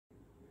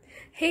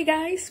Hey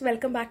guys,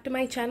 welcome back to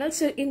my channel.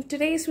 So in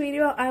today's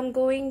video I'm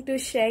going to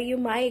share you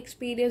my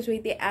experience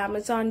with the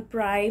Amazon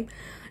Prime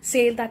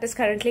sale that is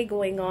currently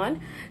going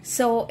on.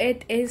 So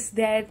it is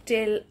there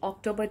till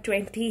October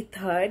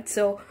 23rd.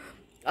 So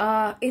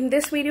in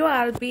this video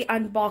I'll be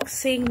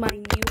unboxing my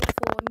new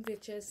phone,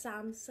 which is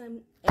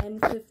Samsung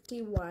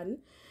N51.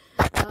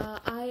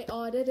 I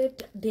ordered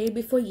it day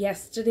before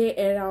yesterday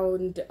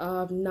around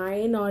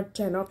 9 or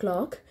 10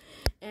 o'clock,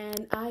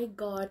 and I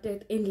got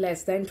it in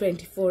less than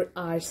 24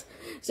 hours.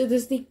 So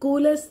this is the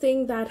coolest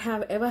thing that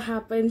have ever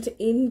happened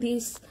in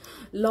this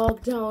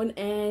lockdown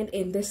and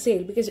in the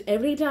sale, because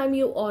every time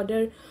you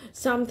order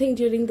something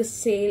during the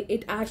sale,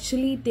 it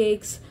actually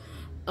takes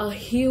a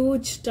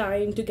huge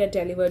time to get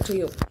delivered to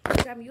you.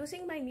 So I'm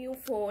using my new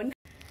phone.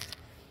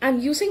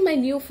 and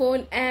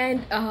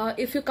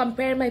if you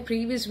compare my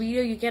previous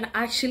video, you can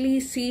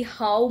actually see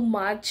how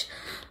much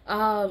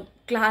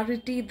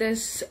clarity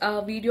this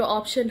video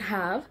option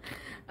have.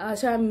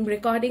 So I'm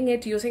recording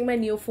it using my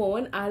new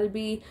phone. I'll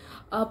be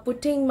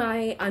putting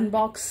my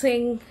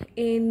unboxing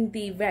in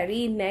the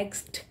very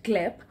next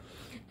clip,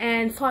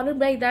 and followed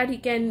by that you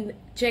can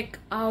check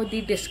out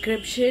the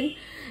description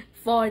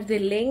for the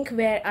link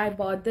where I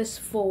bought this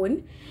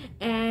phone,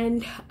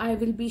 and I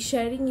will be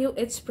sharing you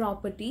its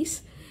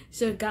properties.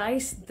 So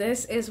guys,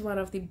 this is one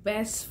of the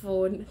best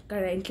phone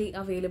currently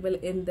available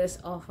in this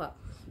offer.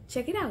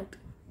 Check it out.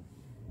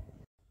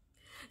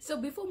 So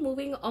before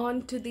moving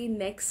on to the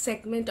next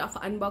segment of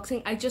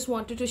unboxing, I just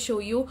wanted to show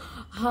you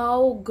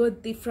how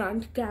good the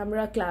front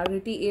camera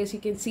clarity is. You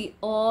can see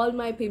all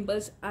my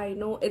pimples. I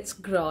know it's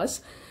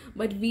gross,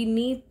 but we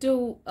need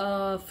to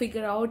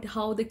figure out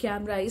how the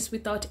camera is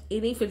without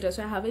any filter.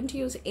 So I haven't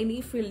used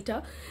any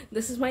filter.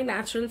 This is my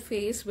natural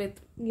face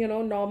with, you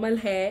know, normal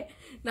hair.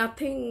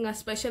 Nothing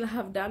special I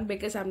have done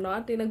because I'm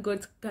not in a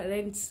good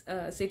current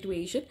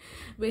situation,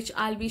 which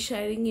I'll be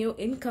sharing you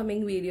in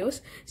coming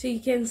videos. So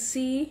you can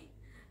see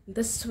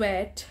the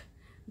sweat,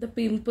 the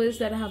pimples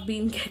that I have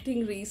been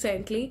getting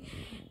recently,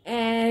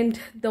 and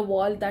the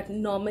wall that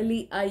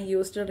normally I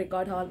use to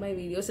record all my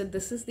videos. So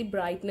this is the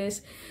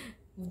brightness.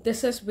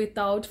 This is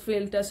without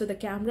filter. So the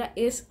camera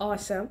is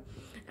awesome,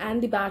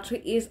 and the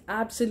battery is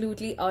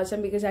absolutely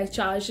awesome because I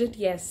charged it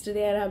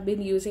yesterday and I've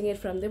been using it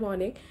from the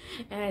morning,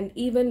 and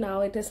even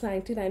now it is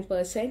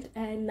 99%,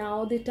 and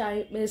now the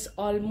time is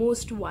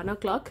almost 1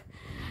 o'clock.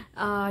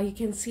 You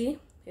can see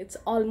it's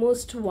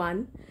almost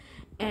 1,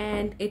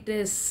 and it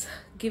is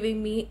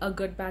giving me a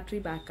good battery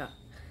backup.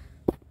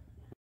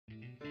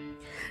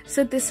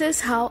 So this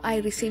is how I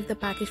received the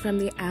package from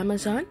the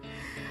Amazon.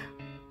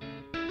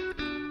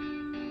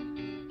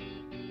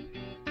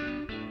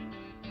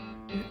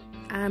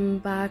 I'm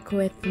back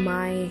with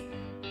my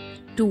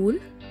tool.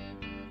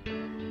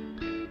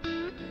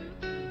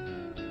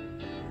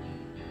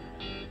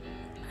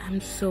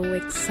 I'm so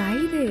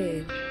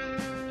excited.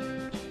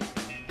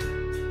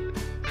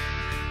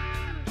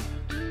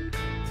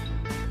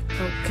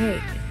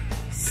 Okay,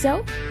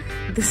 so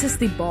this is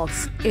the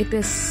box. It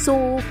is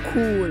so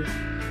cool.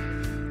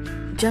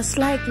 Just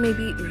like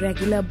maybe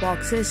regular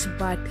boxes,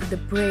 but the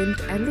print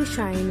and the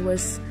shine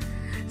was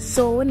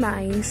so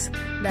nice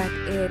that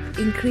it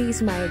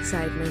increased my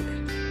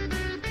excitement.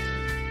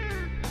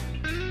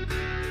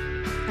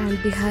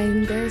 And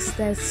behind this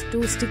there's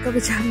 2 stickers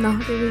which I'm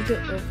not able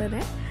to open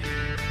it.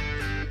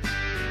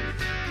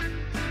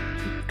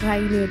 Try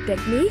new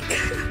technique.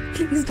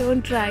 Please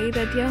don't try it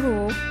at your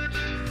home.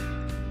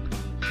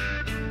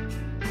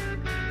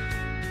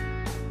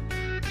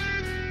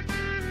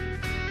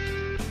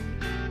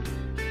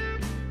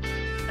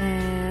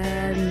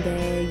 And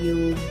there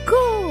you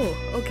go.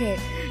 Okay,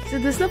 so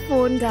this is the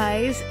phone,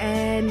 guys,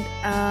 and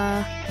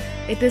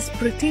it is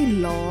pretty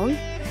long.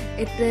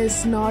 It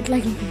is not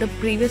like the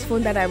previous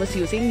phone that I was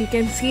using. You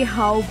can see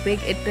how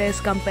big it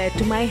is compared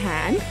to my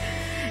hand.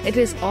 It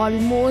is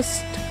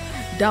almost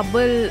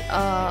double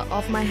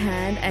of my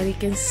hand, and you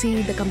can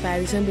see the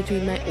comparison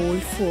between my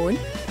old phone.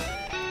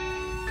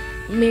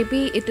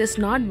 Maybe it is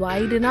not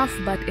wide enough,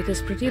 but it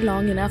is pretty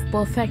long enough,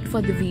 perfect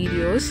for the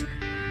videos.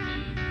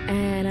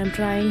 And I'm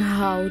trying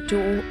how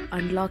to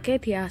unlock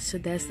it. Yeah, so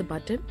there's the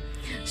button.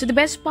 So the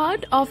best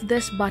part of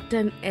this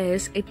button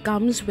is it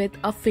comes with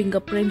a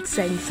fingerprint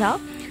sensor,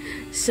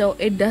 so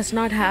it does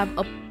not have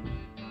a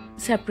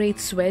separate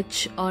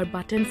switch or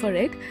button for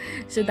it.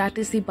 So that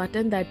is the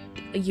button that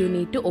you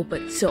need to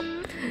open. So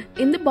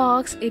in the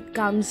box it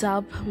comes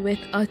up with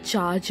a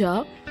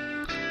charger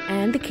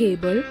and the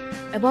cable.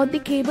 About the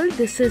cable,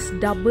 this is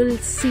double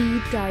C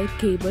type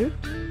cable.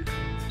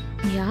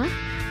 Yeah,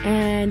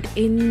 and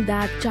in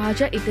that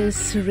charger it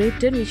is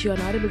written, which you are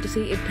not able to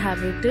see, it have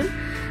written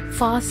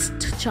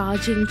fast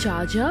charging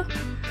charger.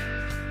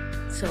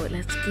 So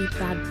let's keep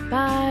that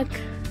back.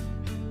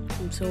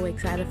 I'm so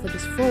excited for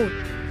this phone.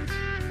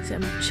 So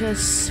I'm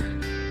just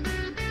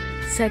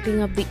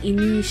setting up the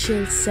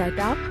initial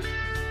setup,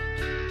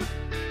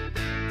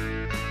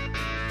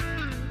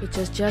 which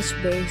is just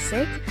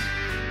basic.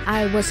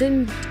 I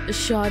wasn't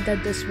sure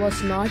that this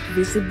was not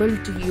visible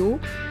to you.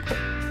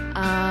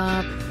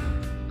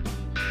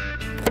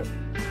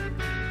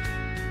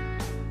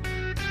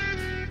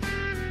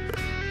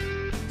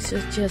 So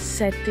just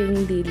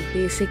setting the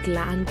basic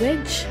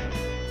language.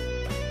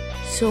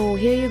 So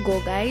here you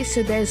go guys.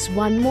 So there's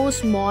one more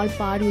small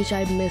part which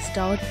I missed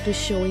out to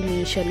show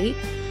initially.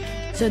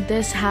 So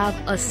this have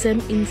a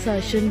SIM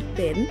insertion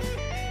pin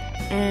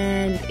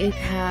and it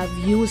have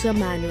user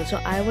manual. So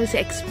I was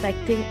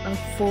expecting a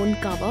phone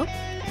cover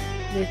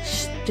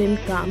which didn't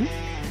come.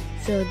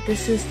 So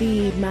this is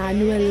the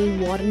manual,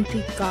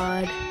 warranty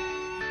card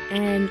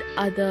and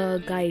other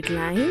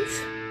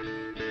guidelines.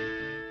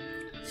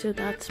 So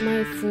that's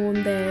my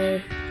phone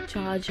there,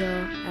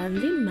 charger and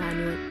the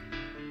manual.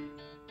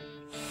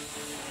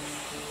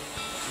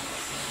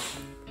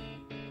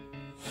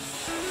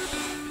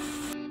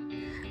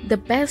 The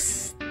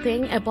best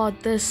thing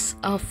about this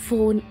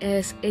phone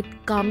is it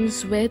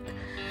comes with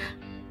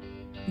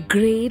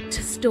great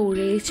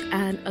storage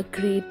and a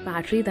great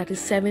battery, that is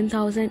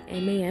 7000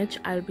 mAh.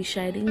 I'll be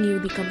sharing you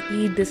the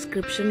complete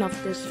description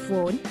of this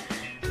phone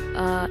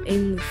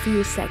in a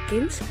few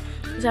seconds.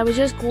 So I was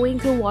just going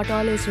through what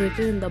all is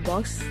written in the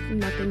box,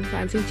 nothing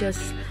fancy,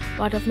 just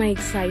part of my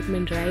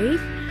excitement, right?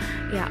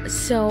 Yeah,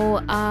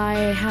 so I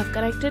have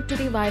connected to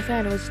the Wi-Fi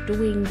and I was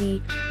doing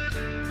the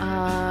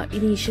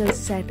initial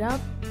setup.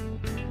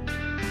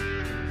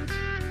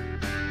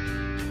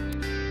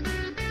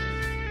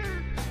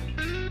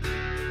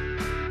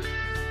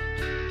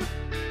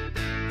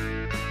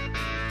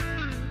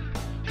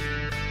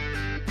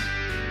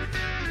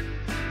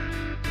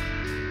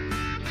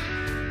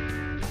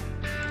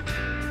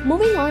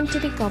 Moving on to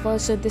the cover,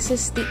 so this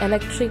is the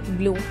electric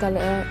blue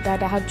color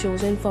that I have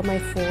chosen for my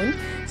phone.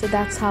 So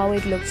that's how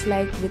it looks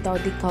like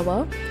without the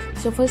cover.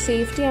 So for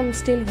safety, I'm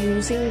still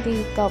using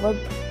the cover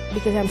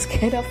because I'm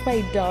scared of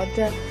my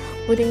daughter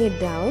putting it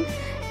down.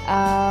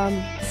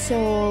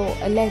 So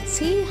let's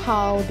see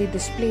how the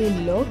display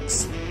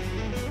looks.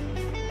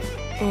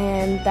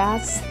 And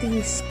that's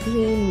the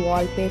screen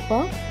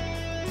wallpaper.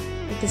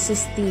 This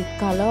is the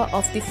color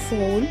of the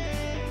phone.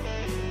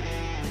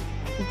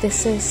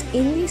 This is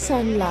in the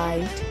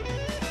sunlight.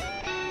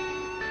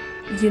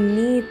 You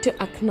need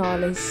to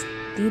acknowledge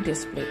the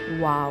display.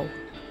 Wow.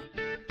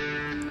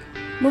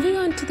 Moving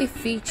on to the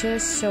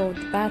features. So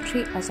the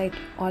battery, as I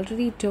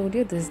already told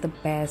you, this is the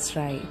best,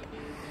 right?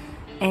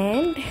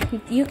 And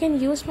you can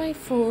use my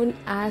phone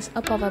as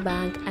a power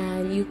bank,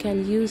 and you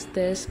can use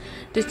this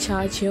to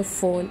charge your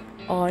phone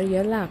or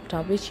your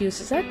laptop, which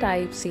uses a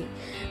Type-C.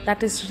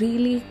 That is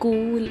really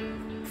cool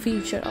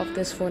feature of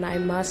this phone, I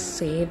must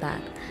say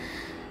that.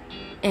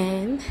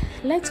 And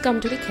let's come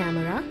to the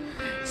camera.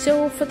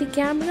 So for the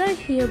camera,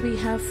 here we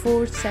have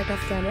 4 set of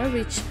camera,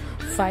 which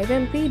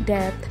 5MP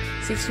depth,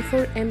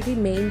 64MP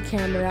main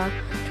camera,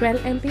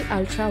 12MP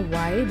ultra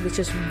wide, which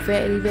is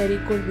very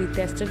good. We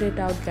tested it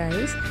out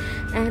guys,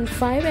 and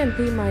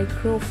 5MP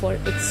micro for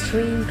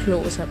extreme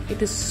close-up.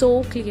 It is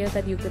so clear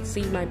that you could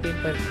see my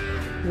pimple.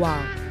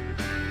 Wow.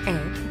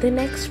 And the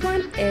next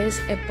one is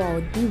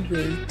about the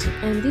weight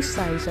and the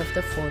size of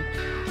the phone.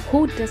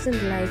 Who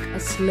doesn't like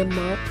a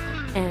slimmer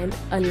and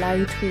a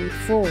lightweight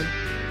phone?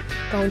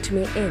 Count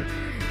me in.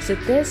 So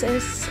this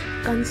is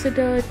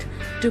considered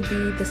to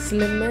be the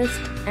slimmest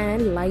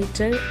and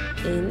lighter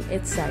in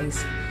its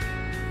size.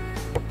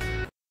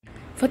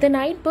 For the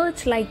night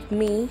birds like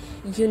me,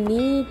 you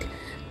need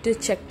to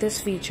check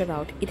this feature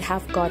out. It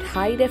have got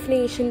high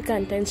definition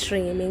content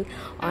streaming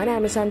on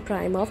Amazon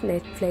Prime of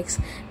Netflix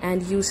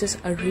and uses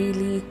a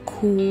really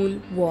cool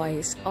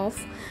voice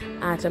of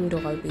Atom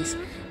Dolby's.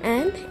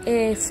 And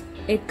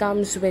it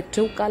comes with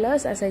 2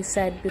 colors, as I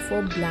said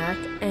before, black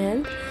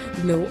and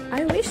blue.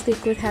 I wish they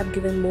could have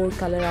given more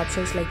color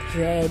options like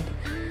red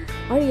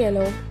or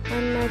yellow.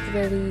 I'm not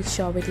very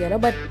sure with yellow,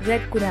 but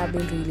red could have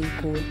been really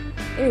cool.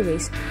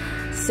 Anyways,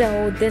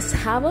 so this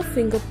have a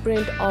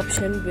fingerprint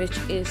option which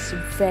is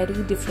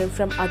very different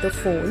from other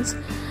phones.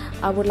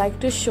 I would like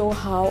to show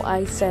how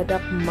I set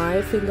up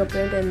my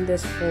fingerprint in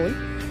this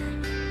phone.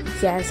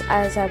 Yes,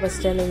 as I was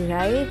telling,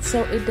 right,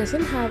 so it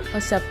doesn't have a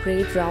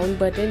separate round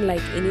button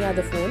like any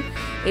other phone.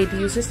 It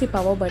uses the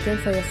power button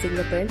for your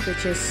fingerprint,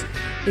 which is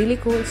really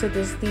cool. So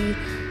this is the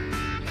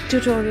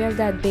tutorial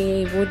that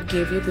they would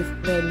give you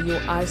when you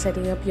are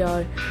setting up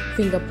your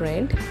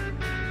fingerprint.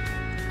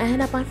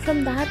 And apart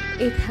from that,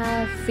 it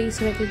have face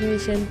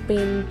recognition,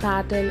 pin,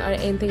 pattern, or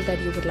anything that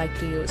you would like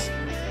to use.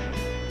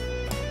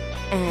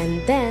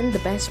 And then the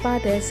best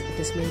part is it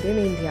is made in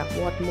India.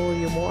 What more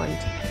you want?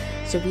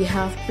 So we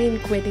have been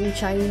quitting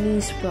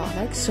Chinese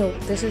products. So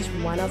this is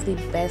one of the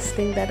best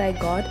thing that I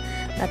got,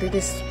 that it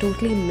is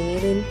totally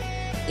made in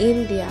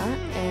India.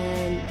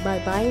 And by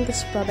buying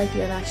this product,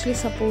 you're actually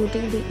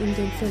supporting the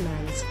Indian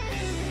finance.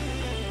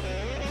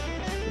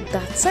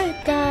 That's it,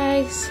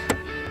 guys.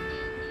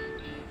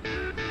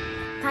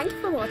 Thank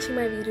you for watching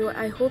my video.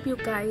 I hope you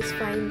guys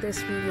find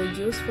this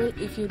video useful.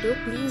 If you do,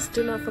 please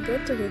do not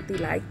forget to hit the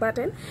like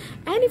button.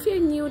 And if you're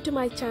new to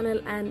my channel,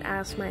 and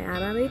as my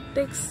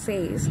analytics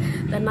says,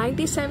 that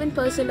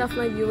 97% of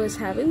my viewers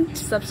haven't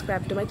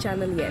subscribed to my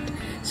channel yet.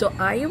 So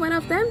are you one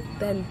of them?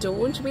 Then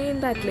don't be in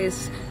that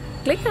list.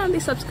 Click on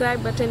the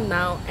subscribe button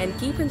now and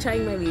keep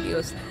enjoying my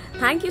videos.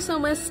 Thank you so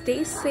much.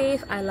 Stay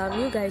safe. I love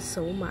you guys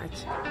so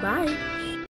much. Bye.